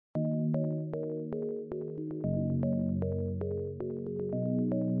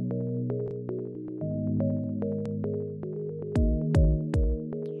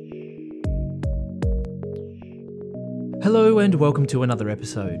Hello and welcome to another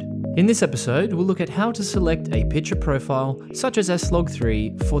episode. In this episode, we'll look at how to select a picture profile, such as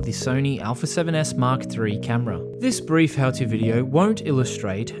S-Log3, for the Sony Alpha 7S Mark III camera. This brief how-to video won't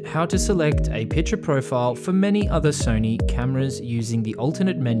illustrate how to select a picture profile for many other Sony cameras using the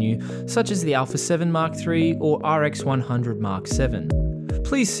alternate menu, such as the Alpha 7 Mark III or RX100 Mark VII.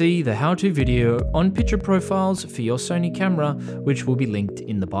 Please see the how-to video on picture profiles for your Sony camera, which will be linked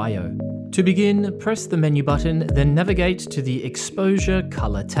in the bio. To begin, press the menu button, then navigate to the Exposure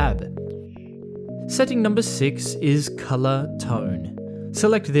Color tab. Setting number 6 is Color Tone.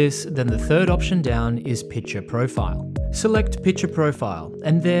 Select this, then the third option down is Picture Profile. Select Picture Profile,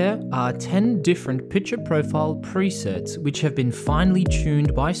 and there are 10 different picture profile presets which have been finely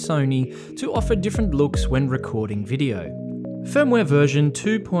tuned by Sony to offer different looks when recording video. Firmware version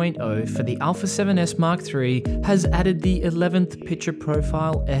 2.0 for the Alpha 7S Mark III has added the 11th Picture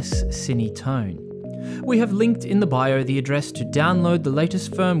Profile S Cine Tone. We have linked in the bio the address to download the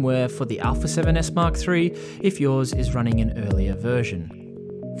latest firmware for the Alpha 7S Mark III if yours is running an earlier version.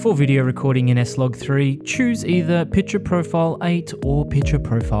 For video recording in S-Log3, choose either Picture Profile 8 or Picture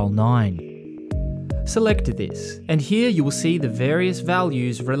Profile 9. Select this, and here you will see the various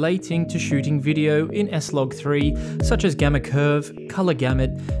values relating to shooting video in S-Log3, such as gamma curve, color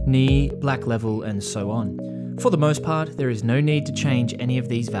gamut, knee, black level, and so on. For the most part, there is no need to change any of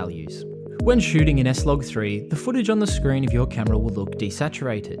these values. When shooting in S-Log3, the footage on the screen of your camera will look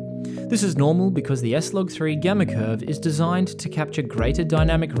desaturated. This is normal because the S-Log3 gamma curve is designed to capture greater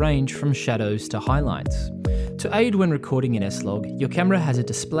dynamic range from shadows to highlights. To aid when recording in S-Log, your camera has a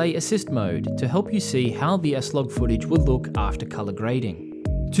display assist mode to help you see how the S-Log footage will look after color grading.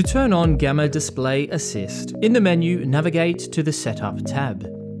 To turn on Gamma Display Assist, in the menu navigate to the Setup tab.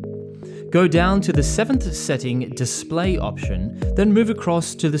 Go down to the 7th setting Display option, then move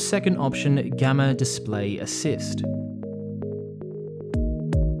across to the second option Gamma Display Assist.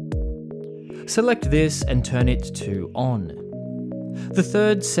 Select this and turn it to On. The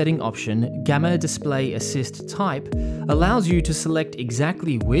third setting option, Gamma Display Assist Type, allows you to select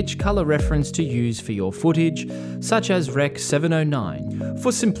exactly which color reference to use for your footage, such as Rec 709.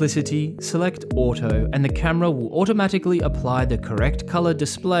 For simplicity, select Auto and the camera will automatically apply the correct color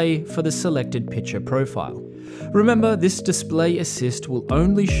display for the selected picture profile. Remember, this display assist will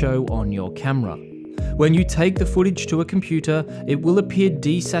only show on your camera. When you take the footage to a computer, it will appear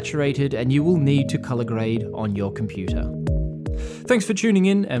desaturated and you will need to color grade on your computer. Thanks for tuning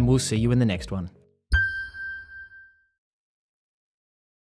in, and we'll see you in the next one.